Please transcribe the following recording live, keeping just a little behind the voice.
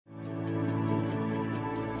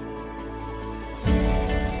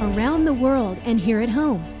around the world and here at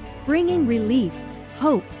home, bringing relief,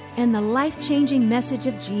 hope, and the life-changing message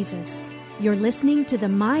of Jesus. You're listening to the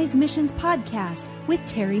Mize Missions Podcast with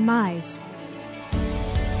Terry Mize.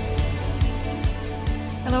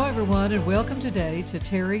 Hello, everyone, and welcome today to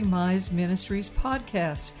Terry Mize Ministries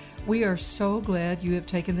Podcast. We are so glad you have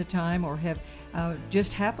taken the time or have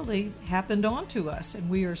just happily happened on to us, and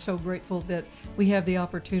we are so grateful that we have the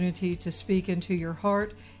opportunity to speak into your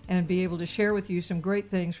heart and be able to share with you some great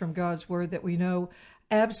things from God's Word that we know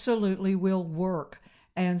absolutely will work.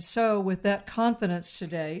 And so with that confidence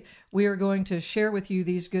today, we are going to share with you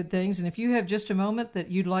these good things. And if you have just a moment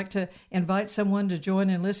that you'd like to invite someone to join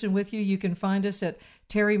and listen with you, you can find us at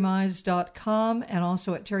terrymize.com and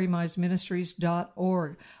also at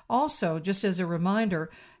terrymizeministries.org. Also, just as a reminder,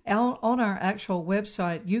 on our actual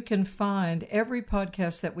website, you can find every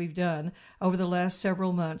podcast that we've done over the last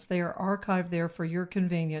several months. They are archived there for your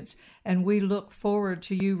convenience, and we look forward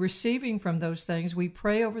to you receiving from those things. We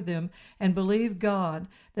pray over them and believe God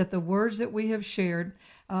that the words that we have shared,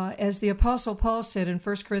 as the Apostle Paul said in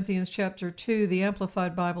 1 Corinthians chapter 2, the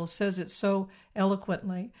Amplified Bible says it so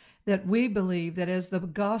eloquently, that we believe that as the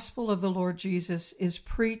gospel of the Lord Jesus is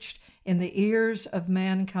preached in the ears of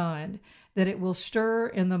mankind, that it will stir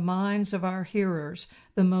in the minds of our hearers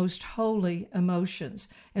the most holy emotions.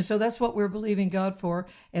 And so that's what we're believing God for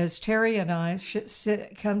as Terry and I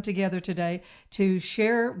come together today to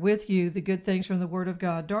share with you the good things from the Word of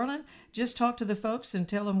God. Darlin, just talk to the folks and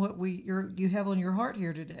tell them what you have on your heart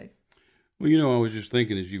here today. Well, I was just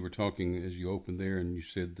thinking as you were talking, as you opened there, and you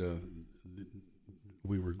said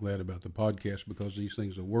we were glad about the podcast because these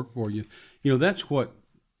things will work for you. That's what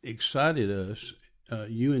excited us.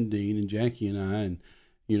 You and Dean and Jackie and I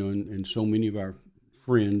and so many of our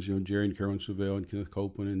friends, Jerry and Carolyn Savelle and Kenneth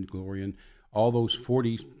Copeland and Gloria and all those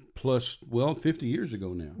 50 years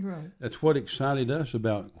ago now. Right. That's what excited us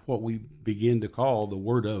about what we begin to call the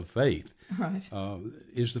Word of Faith. Right.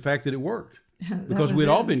 Is the fact that it worked. Because we'd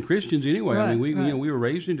all been Christians anyway. Right, I mean, right. We were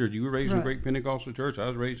raised in church. You were raised in a Right. great Pentecostal church. I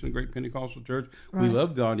was raised in a great Pentecostal church. Right. We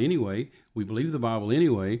loved God anyway. We believed the Bible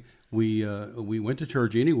anyway. We went to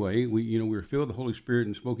church anyway. We were filled with the Holy Spirit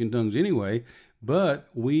and spoke in tongues anyway. But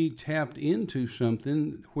we tapped into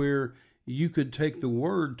something where you could take the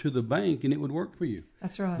Word to the bank and it would work for you.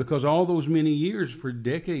 That's right. Because all those many years, for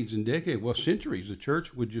decades and decades, centuries, the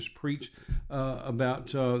church would just preach about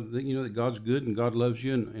that God's good and God loves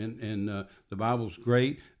you and the Bible's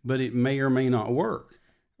great, but it may or may not work.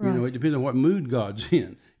 Right. It depends on what mood God's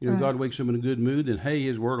in. Right. God wakes up in a good mood, then hey,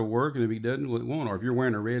 His Word will work, and if He doesn't, well, it won't. Or if you're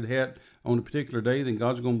wearing a red hat on a particular day, then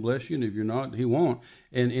God's going to bless you, and if you're not, He won't.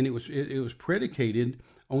 And it was predicated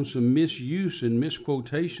on some misuse and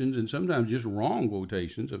misquotations and sometimes just wrong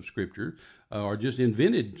quotations of Scripture or just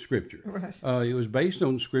invented Scripture. Right. It was based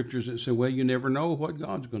on Scriptures that said, well, you never know what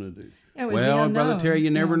God's going to do. Well, Brother Terry, you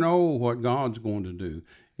never know what God's going to do.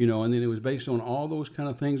 And then it was based on all those kind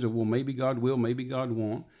of things of, well, maybe God will, maybe God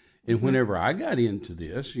won't. And whenever I got into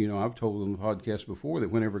this, I've told on the podcast before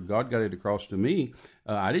that whenever God got it across to me,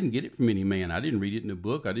 I didn't get it from any man. I didn't read it in a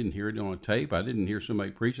book. I didn't hear it on a tape. I didn't hear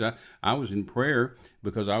somebody preach it. I was in prayer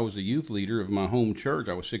because I was the youth leader of my home church.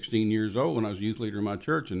 I was 16 years old when I was the youth leader of my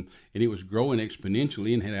church, and it was growing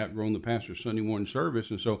exponentially and had outgrown the pastor's Sunday morning service.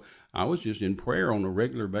 And so I was just in prayer on a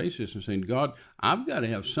regular basis and saying, God, I've got to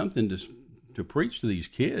have something to preach to these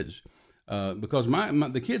kids. Because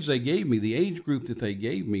the kids they gave me, the age group that they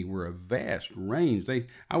gave me were a vast range.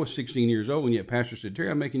 I was 16 years old, and yet Pastor said, Terry,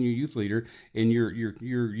 I'm making you youth leader, and your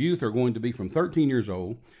youth are going to be from 13 years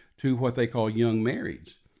old to what they call young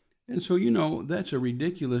marrieds. And so, that's a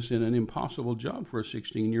ridiculous and an impossible job for a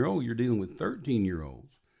 16-year-old. You're dealing with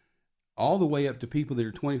 13-year-olds, all the way up to people that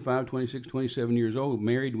are 25, 26, 27 years old,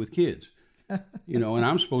 married with kids. And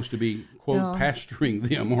I'm supposed to be, quote, pastoring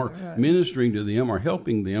them or ministering to them or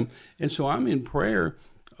helping them. And so I'm in prayer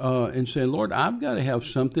and saying, Lord, I've got to have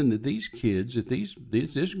something that these kids, that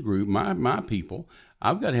this group, my people,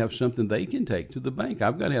 I've got to have something they can take to the bank.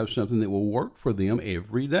 I've got to have something that will work for them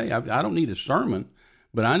every day. I don't need a sermon,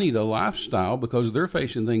 but I need a lifestyle because they're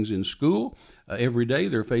facing things in school every day.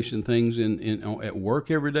 They're facing things at work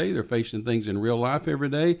every day. They're facing things in real life every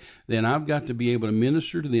day. Then I've got to be able to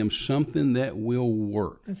minister to them something that will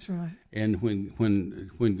work. That's right. And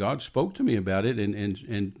when God spoke to me about it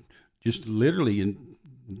and just literally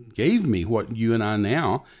gave me what you and I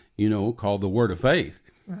now, call the Word of Faith.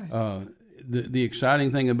 Right. The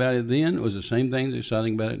exciting thing about it then was the same thing that's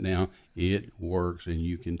exciting about it now. It works and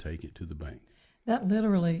you can take it to the bank. That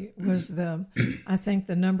literally was I think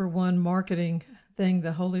the number one marketing thing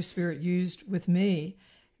the Holy Spirit used with me,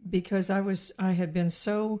 because I had been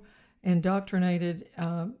so indoctrinated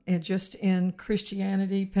and just in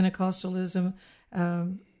Christianity, Pentecostalism,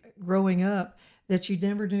 growing up, that you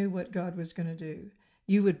never knew what God was going to do.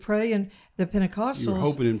 You would pray, and the Pentecostals... You were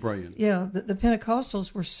hoping and praying. Yeah, the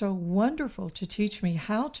Pentecostals were so wonderful to teach me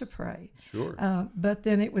how to pray. Sure. But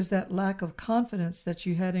then it was that lack of confidence that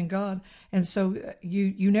you had in God. And so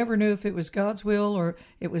you never knew if it was God's will or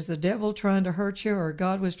it was the devil trying to hurt you or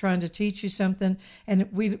God was trying to teach you something. And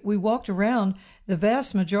we walked around, the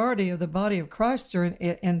vast majority of the body of Christ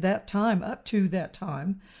in that time, up to that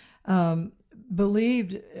time,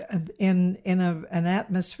 believed in an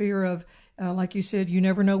atmosphere of, like you said, you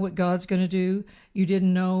never know what God's going to do. You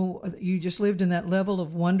didn't know. You just lived in that level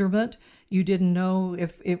of wonderment. You didn't know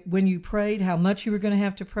if when you prayed, how much you were going to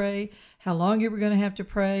have to pray, how long you were going to have to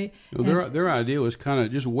pray. Their idea was kind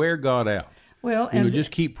of just wear God out. Well, just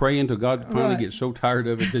keep praying until God finally gets so tired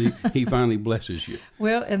of it that he finally blesses you.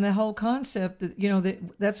 Well, and the whole concept that,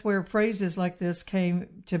 that's where phrases like this came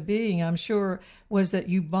to being, I'm sure, was that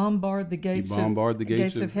you bombard the gates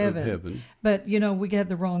of heaven. But, we had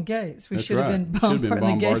the wrong gates. We should have been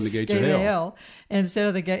bombarding the gates of hell instead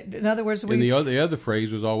of the gate. In other words, and the other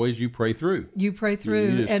phrase was always, you pray through. You pray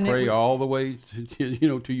through. You just pray all the way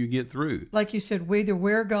till you get through. Like you said, we either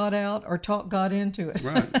wear God out or talk God into it.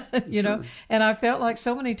 Right. Know? And I felt like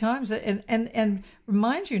so many times, and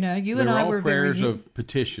remind you now, you and I were prayers very... of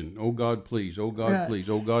petition. Oh God, please. Oh God, please.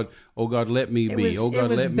 Oh God, let me be. Oh God,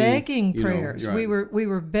 let me. It was begging prayers. Right. We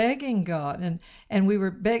were begging God, and we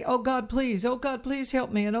were begging. Oh God, please. Oh God, please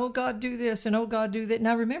help me. And oh God, do this. And oh God, do that.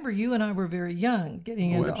 Now remember, you and I were very young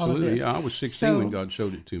getting into all of this. Yeah, I was 16 when God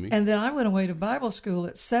showed it to me. And then I went away to Bible school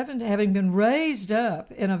at 7, having been raised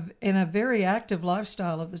up in a very active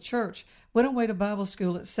lifestyle of the church. Went away to Bible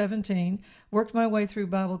school at 17, worked my way through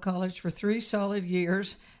Bible college for 3 solid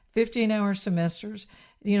years, 15-hour semesters,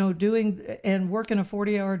 doing and working a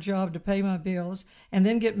 40-hour job to pay my bills, and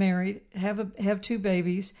then get married, have 2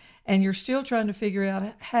 babies, and you're still trying to figure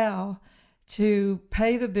out how to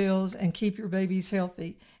pay the bills and keep your babies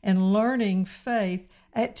healthy, and learning faith.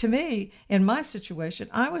 To me, in my situation,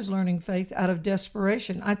 I was learning faith out of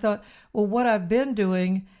desperation. I thought, well, what I've been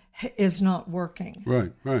doing is not working.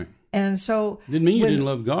 Right. And so... Didn't mean you didn't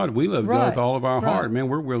love God. We love God with all of our heart. Man,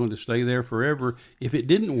 we're willing to stay there forever if it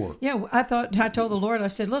didn't work. Yeah, I told the Lord, I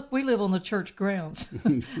said, look, we live on the church grounds.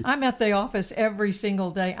 I'm at the office every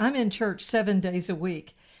single day. I'm in church 7 days a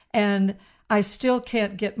week. And I still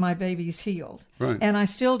can't get my babies healed. Right. And I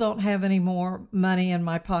still don't have any more money in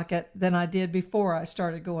my pocket than I did before I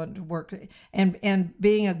started going to work. And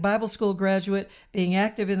being a Bible school graduate, being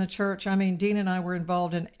active in the church, Dean and I were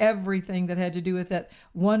involved in everything that had to do with that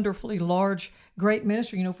wonderfully large, great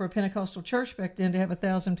ministry. For a Pentecostal church back then, to have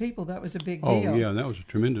 1,000 people, that was a big deal. Oh, yeah, that was a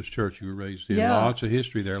tremendous church you were raised in. Yeah. Lots of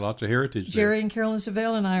history there, lots of heritage there. Jerry and Carolyn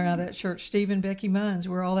Savelle and I are out of that church. Steve and Becky Munns,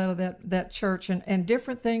 we're all out of that church. And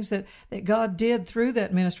different things that God did through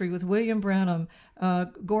that ministry with William Branham,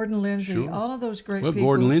 Gordon Lindsay, sure. All of those great people. Well,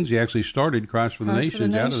 Gordon Lindsay actually started Christ for the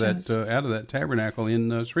Nations out of that tabernacle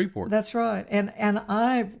in Shreveport. That's right. And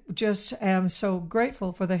I just am so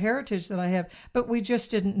grateful for the heritage that I have. But we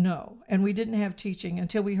just didn't know, and we didn't have teaching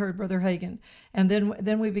until we heard Brother Hagin. And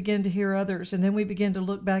then we began to hear others, and then we began to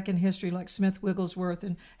look back in history like Smith Wigglesworth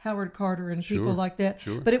and Howard Carter and people like that.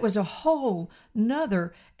 Sure. But it was a whole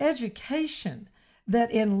nother education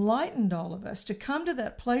that enlightened all of us to come to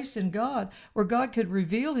that place in God where God could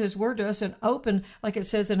reveal His Word to us and open, like it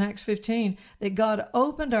says in Acts 15, that God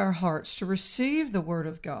opened our hearts to receive the Word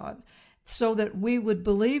of God so that we would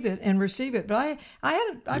believe it and receive it. But I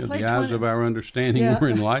played the eyes of our understanding were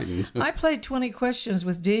enlightened. I played 20 questions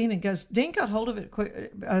with Dean, and Dean got hold of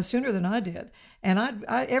it sooner than I did. And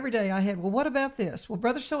I every day I had, well, what about this? Well,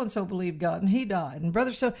 brother so-and-so believed God, and he died. And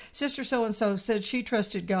sister so-and-so said she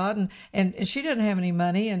trusted God, and she didn't have any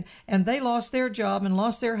money, and they lost their job and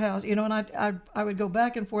lost their house. And I would go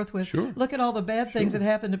back and forth with, look at all the bad things that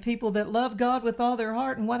happened to people that love God with all their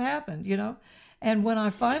heart, and what happened, And when I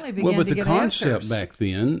finally began to get answers... Well, but the concept back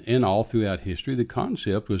then, and all throughout history, the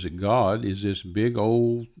concept was that God is this big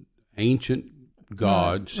old ancient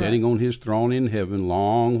God sitting on His throne in heaven,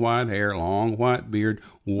 long white hair, long white beard,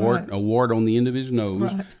 a wart on the end of His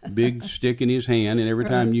nose, big stick in His hand, and every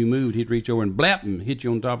time you moved, He'd reach over and blap and hit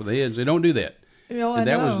you on top of the head and say, don't do that. And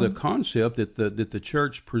that was the concept that the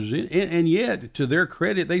church presented. And yet, to their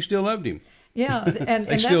credit, they still loved Him. Yeah. And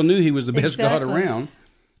they still knew He was the best God around.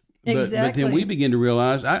 But then we begin to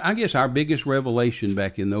realize, I guess our biggest revelation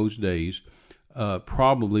back in those days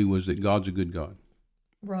probably was that God's a good God.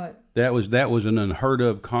 Right. That was an unheard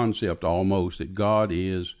of concept almost, that God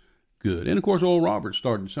is good. And of course, Oral Roberts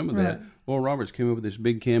started some of that. Oral Roberts came up with this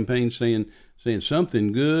big campaign saying saying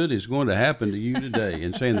something good is going to happen to you today,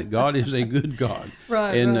 and saying that God is a good God.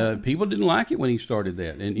 Right. And people didn't like it when he started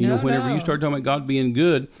that. And you know, whenever you start talking about God being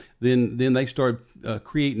good, then they start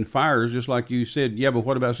creating fires, just like you said. Yeah, but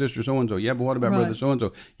what about Sister so and so? Yeah, but what about Brother so and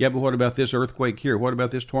so? Yeah, but what about this earthquake here? What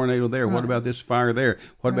about this tornado there? What about this fire there?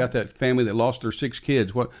 What about that family that lost their 6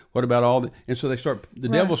 kids? What about all that? And so the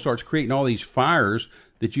devil starts creating all these fires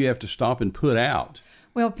that you have to stop and put out.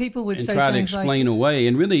 Well, people would and say try to things explain away.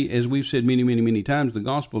 And really, as we've said many, many, many times, the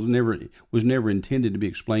gospel was never intended to be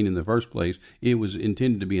explained in the first place. It was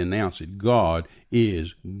intended to be announced that God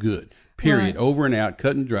is good. Period. Right. Over and out,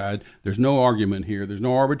 cut and dried. There's no argument here. There's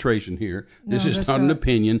no arbitration here. This is not an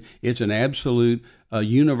opinion. It's an absolute,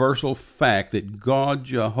 universal fact that God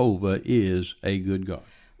Jehovah is a good God.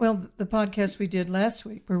 Well, the podcast we did last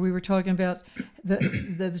week, where we were talking about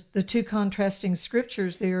the two contrasting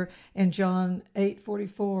scriptures there in John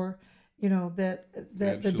 8:44, you know, that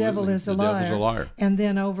the devil is a liar. Devil's a liar. And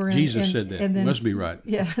then over in Jesus said that. And then, must be right.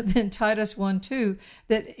 Yeah. Then Titus 1:2,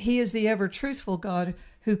 that he is the ever truthful God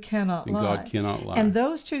who cannot lie. God cannot lie. And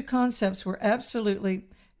those two concepts were absolutely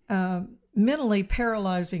mentally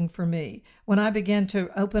paralyzing for me when I began to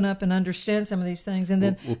open up and understand some of these things. And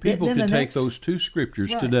then, people can take those two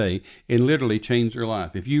scriptures today and literally change their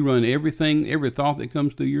life. If you run every thought that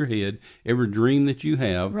comes through your head, every dream that you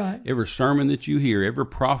have, every sermon that you hear, every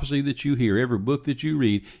prophecy that you hear, every book that you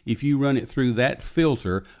read, if you run it through that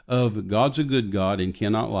filter of God's a good God and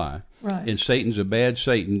cannot lie, and Satan's a bad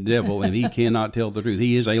devil, and he cannot tell the truth,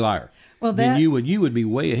 he is a liar, well, then you would be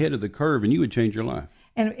way ahead of the curve, and you would change your life.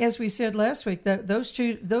 And as we said last week, that those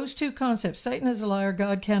two concepts, Satan is a liar,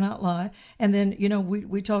 God cannot lie. And then, you know,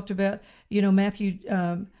 we talked about, you know, Matthew,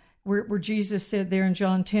 where Jesus said there in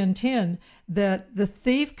John 10:10 that the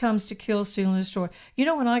thief comes to kill, steal, and destroy. You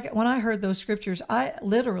know, when I heard those scriptures,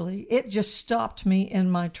 it just stopped me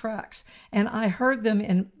in my tracks. And I heard them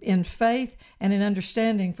in faith and in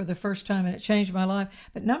understanding for the first time, and it changed my life.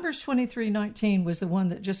 But Numbers 23:19 was the one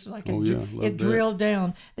that just like it drilled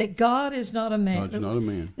down that God is not a man. God's not a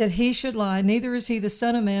man. That he should lie, neither is he the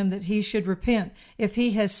son of man that he should repent. If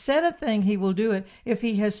he has said a thing, he will do it. If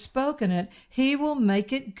he has spoken it, he will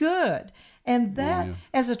make it good. And that,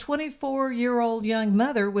 as a 24-year-old young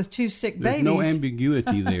mother with 2 sick babies... There's no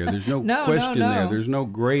ambiguity there. There's no question there. There's no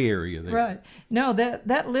gray area there. Right. No,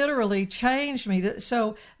 that literally changed me.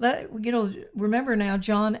 So, remember now,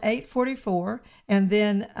 John 8:44, and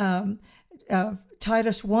then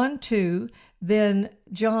Titus 1:2, then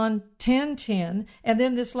John 10:10, and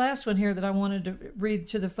then this last one here that I wanted to read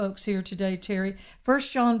to the folks here today, Terry, 1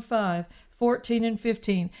 John 5:14 and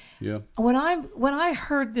 15. Yeah. When I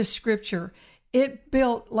heard this scripture, it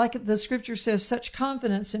built, like the scripture says, such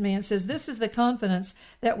confidence in me. It says, this is the confidence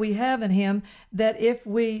that we have in him, that if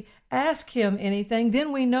we ask him anything,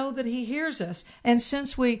 then we know that he hears us. And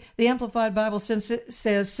the Amplified Bible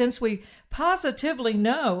says, since we positively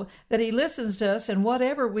know that he listens to us, and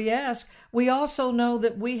whatever we ask, we also know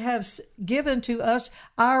that we have given to us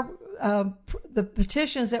the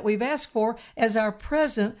petitions that we've asked for as our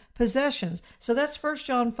present possessions. So that's 1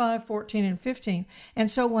 John 5:14 and 15. And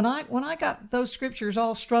so when I got those scriptures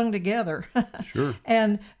all strung together,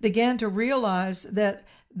 and began to realize that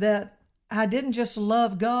I didn't just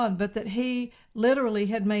love God, but that he literally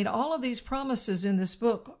had made all of these promises in this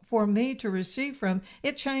book for me to receive from,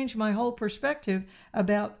 it changed my whole perspective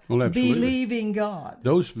about believing God.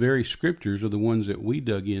 Those very scriptures are the ones that we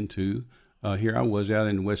dug into. Here I was out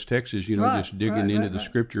in West Texas, just digging into the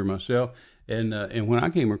scripture myself. And when I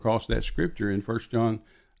came across that scripture in 1 John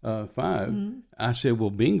 5, I said,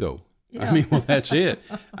 well, bingo. Yeah. I mean, well, that's it.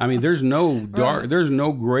 I mean, there's no there's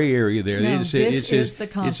no gray area there. No, this is the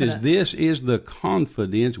confidence. It says, this is the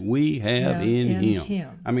confidence we have in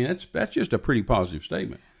him. I mean, that's just a pretty positive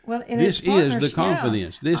statement. Well, this is the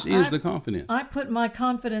confidence. This is the confidence. I put my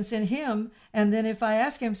confidence in him, and then if I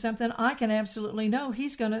ask him something, I can absolutely know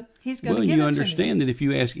he's going to give it to me. Well, you understand that if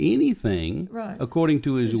you ask anything according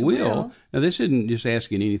to his will, now this isn't just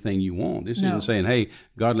asking anything you want. This isn't saying, "Hey,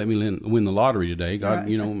 God, let me win the lottery today. God,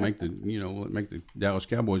 make the Dallas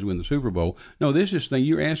Cowboys win the Super Bowl." No, this is thing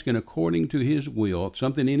you're asking according to his will,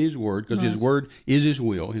 something in his word, because his word is his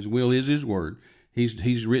will. His will is his word.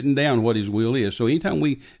 He's written down what his will is. So anytime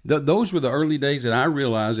those were the early days that I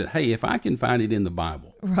realized that, hey, if I can find it in the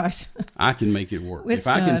Bible, I can make it work. If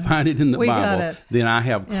I can find it in the Bible, then I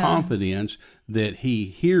have confidence that he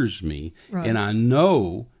hears me, and I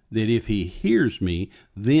know that if he hears me,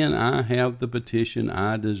 then I have the petition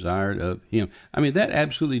I desired of him. I mean, that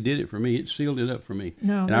absolutely did it for me. It sealed it up for me.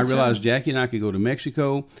 No, and I realized right. Jackie and I could go to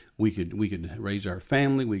Mexico. We could raise our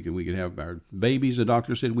family. We could have our babies. The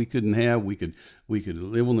doctor said we couldn't have. We could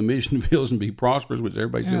live on the mission fields and be prosperous, which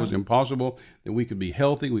everybody said was impossible. That we could be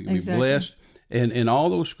healthy. We could be blessed. And all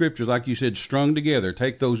those scriptures, like you said, strung together.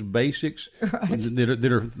 Take those basics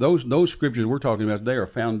that are those scriptures we're talking about. They are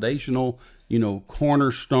foundational,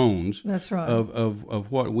 cornerstones. That's right.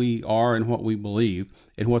 Of what we are and what we believe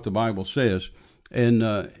and what the Bible says,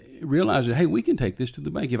 and realize that, hey, we can take this to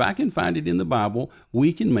the bank. If I can find it in the Bible,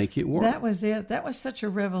 we can make it work. That was it. That was such a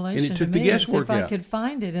revelation. And it took to the me, guesswork if out. I could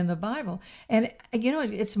find it in the Bible. And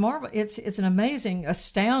it's marvelous. It's an amazing,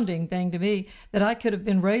 astounding thing to me that I could have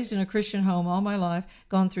been raised in a Christian home all my life,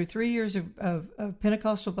 gone through 3 years of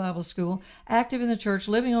Pentecostal Bible school, active in the church,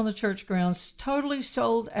 living on the church grounds, totally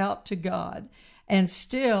sold out to God, and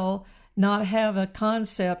still not have a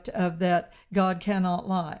concept of that God cannot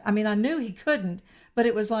lie. I mean, I knew he couldn't, but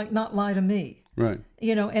it was like, not lie to me. Right.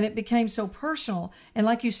 And it became so personal. And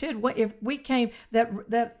like you said, if we came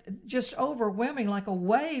that just overwhelming, like a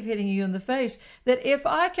wave hitting you in the face, that if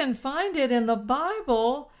I can find it in the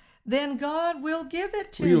Bible, then God will give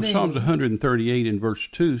it to me. Psalms 138 in verse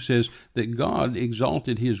 2 says that God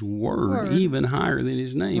exalted his word even higher than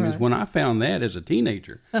his name. Right. When I found that as a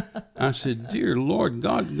teenager, I said, dear Lord,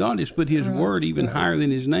 God has put his word even higher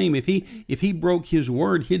than his name. If he broke his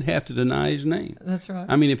word, he'd have to deny his name. That's right.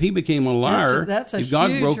 I mean, if he became a liar, if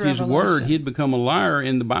God huge broke his word, revelation. he'd become a liar.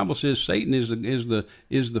 And the Bible says Satan is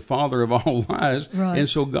the father of all lies. Right. And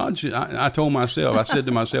so God should, I told myself, I said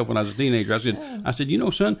to myself when I was a teenager, I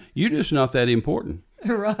said, son, you're just not that important.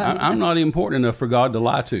 Right. I'm not important enough for God to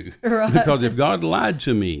lie to. Right. Because if God lied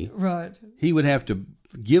to me, right. he would have to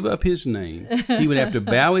give up his name. He would have to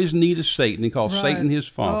bow his knee to Satan and call Satan his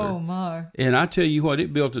father. Oh, my. And I tell you what,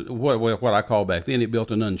 it built what I call back then, it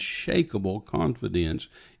built an unshakable confidence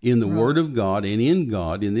in the Word of God and in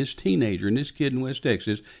God, in this teenager, in this kid in West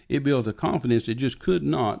Texas. It built a confidence that just could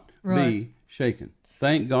not be shaken.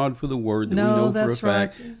 Thank God for the Word that we know for a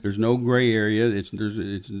fact. Right. There's no gray area. It's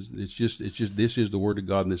just this is the Word of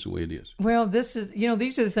God, and this is the way it is. Well, this is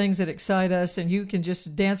these are the things that excite us, and you can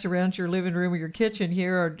just dance around your living room or your kitchen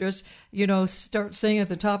here, or just start singing at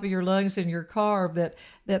the top of your lungs in your car.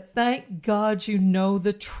 That thank God you know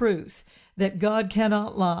the truth, that God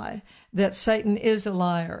cannot lie, that Satan is a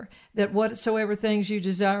liar, that whatsoever things you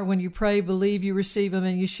desire when you pray, believe you receive them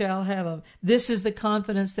and you shall have them. This is the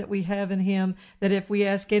confidence that we have in him, that if we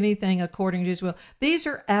ask anything according to his will. These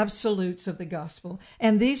are absolutes of the gospel,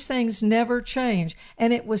 and these things never change.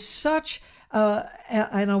 And it was such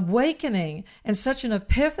an awakening and such an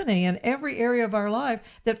epiphany in every area of our life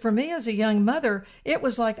that for me as a young mother, it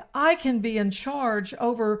was like I can be in charge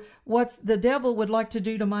over what the devil would like to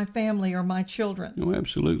do to my family or my children. Oh,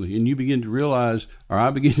 absolutely. And you begin to realize, or I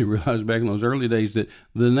begin to realize back in those early days, that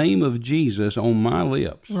the name of Jesus on my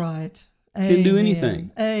lips can do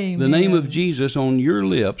anything. Amen. The name of Jesus on your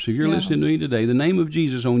lips, if you're listening to me today, the name of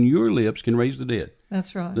Jesus on your lips can raise the dead.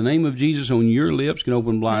 That's right. The name of Jesus on your lips can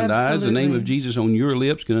open blind eyes. The name of Jesus on your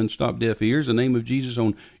lips can unstop deaf ears. The name of Jesus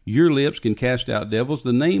on your lips can cast out devils.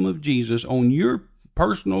 The name of Jesus on your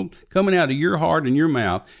personal, coming out of your heart and your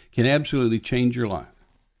mouth, can absolutely change your life.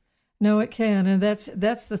 No, it can, and that's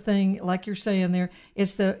the thing. Like you're saying there,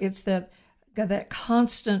 it's that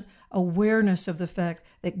constant awareness of the fact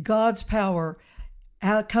that God's power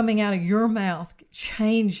coming out of your mouth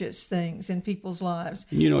changes things in people's lives.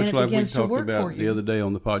 And it's like we talked about the other day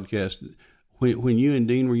on the podcast. When you and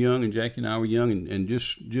Dean were young and Jackie and I were young and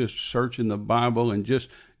just searching the Bible and just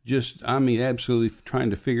absolutely trying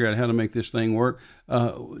to figure out how to make this thing work,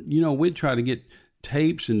 we'd try to get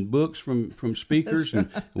tapes and books from speakers, and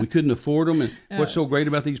we couldn't afford them. And what's so great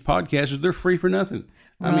about these podcasts is they're free for nothing.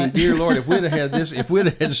 Right. I mean, dear Lord, if we'd have had this, if we'd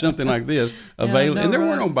have had something like this available, and there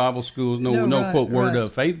were no Bible schools, no Word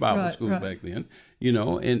of Faith Bible schools back then,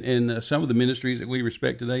 and some of the ministries that we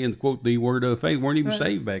respect today and quote the Word of Faith weren't even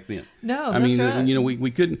saved back then. No,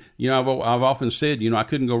 we couldn't. I've often said, I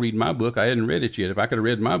couldn't go read my book. I hadn't read it yet. If I could have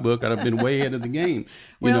read my book, I'd have been way ahead of the game.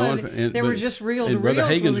 They were just reel to reels. Brother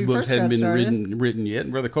Hagin's books hadn't been written yet,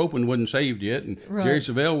 and Brother Copeland wasn't saved yet, and Jerry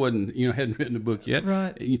Savelle hadn't written a book yet.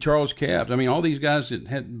 Right. Charles Capps. I mean, all these guys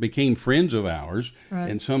that became friends of ours,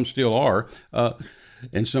 and some still are.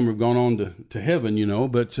 And some have gone on to heaven,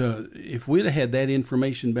 but if we'd have had that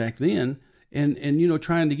information back then, And you know,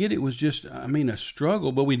 trying to get it was just, I mean, a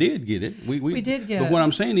struggle, but we did get it. We did get it. But what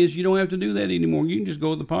I'm saying is, you don't have to do that anymore. You can just go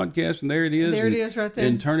to the podcast, and there it is. There it is right there.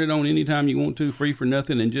 And turn it on anytime you want to, free for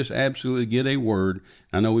nothing, and just absolutely get a word.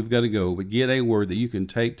 I know we've got to go, but get a word that you can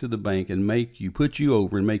take to the bank and put you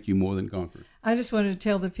over and make you more than conquerors. I just wanted to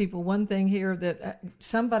tell the people one thing here, that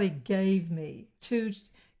somebody gave me 2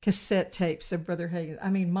 cassette tapes of Brother Hagin. I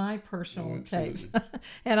mean, my personal tapes.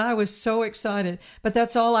 And I was so excited. But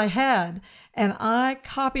that's all I had. And I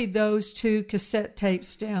copied those 2 cassette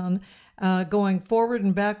tapes down, going forward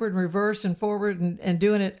and backward and reverse and forward and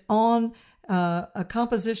doing it on a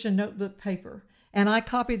composition notebook paper. And I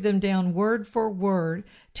copied them down word for word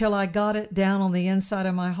till I got it down on the inside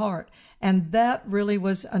of my heart. And that really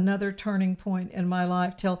was another turning point in my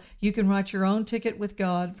life, till you can write your own ticket with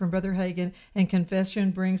God from Brother Hagin, and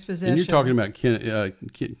confession brings possession. And you're talking about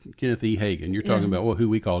Kenneth E. Hagin. You're talking about who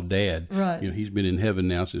we call Dad. Right. You know, he's been in heaven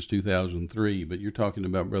now since 2003, but you're talking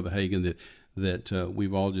about Brother Hagin that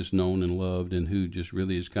we've all just known and loved, and who just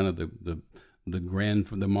really is kind of the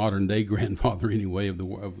modern day grandfather anyway of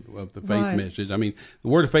the faith message. I mean, the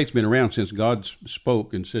word of faith's been around since God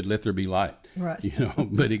spoke and said, "Let there be light." Right. You know,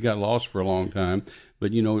 but it got lost for a long time.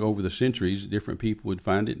 But you know, over the centuries, different people would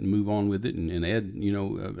find it and move on with it and add, you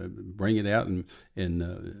know, bring it out and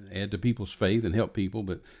add to people's faith and help people.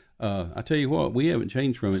 But I tell you what, we haven't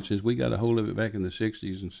changed from it since we got a hold of it back in the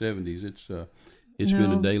 60s and 70s. It's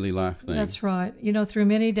been a daily life thing. That's right. You know, through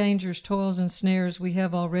many dangers, toils, and snares we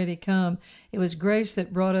have already come. It was grace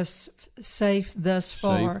that brought us safe thus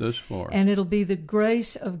far. And it'll be the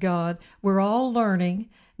grace of God. We're all learning.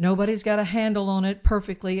 Nobody's got a handle on it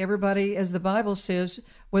perfectly. Everybody, as the Bible says,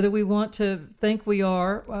 whether we want to think we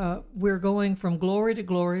are, we're going from glory to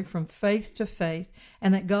glory, from faith to faith,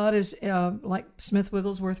 and that God is, like Smith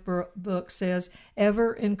Wigglesworth book says,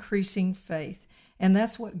 ever increasing faith. And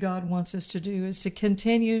that's what God wants us to do, is to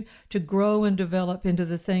continue to grow and develop into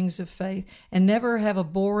the things of faith and never have a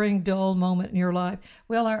boring, dull moment in your life.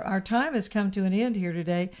 Well, our time has come to an end here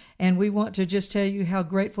today, and we want to just tell you how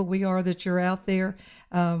grateful we are that you're out there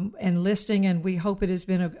and listening, and we hope it has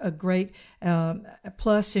been a great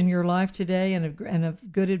plus in your life today and a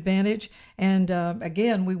good advantage. And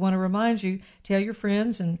again, we want to remind you, tell your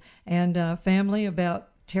friends and family about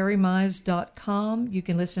TerryMize.com. You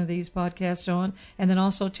can listen to these podcasts on, and then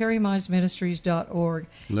also TerryMizeMinistries.org.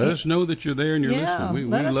 Let us know that you're there and you're listening. We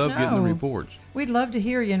love getting the reports. We'd love to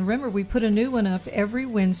hear you. And remember, we put a new one up every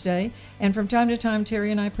Wednesday, and from time to time, Terry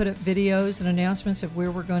and I put up videos and announcements of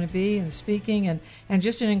where we're going to be and speaking, and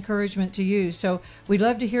just an encouragement to you. So we'd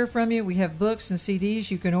love to hear from you. We have books and CDs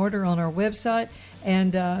you can order on our website.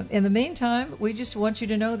 And in the meantime, we just want you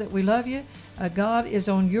to know that we love you. God is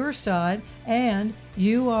on your side, and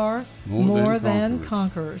you are more than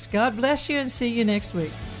conquerors. God bless you, and see you next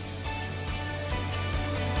week.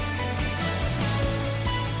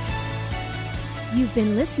 You've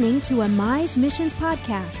been listening to a Mize Missions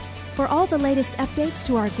podcast. For all the latest updates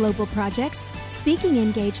to our global projects, speaking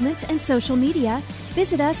engagements, and social media,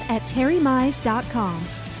 visit us at terrymize.com.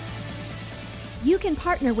 You can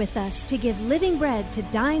partner with us to give living bread to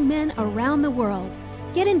dying men around the world.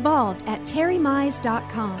 Get involved at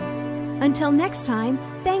terrymize.com. Until next time,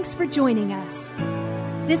 thanks for joining us.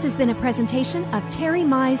 This has been a presentation of Terry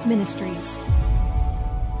Mize Ministries.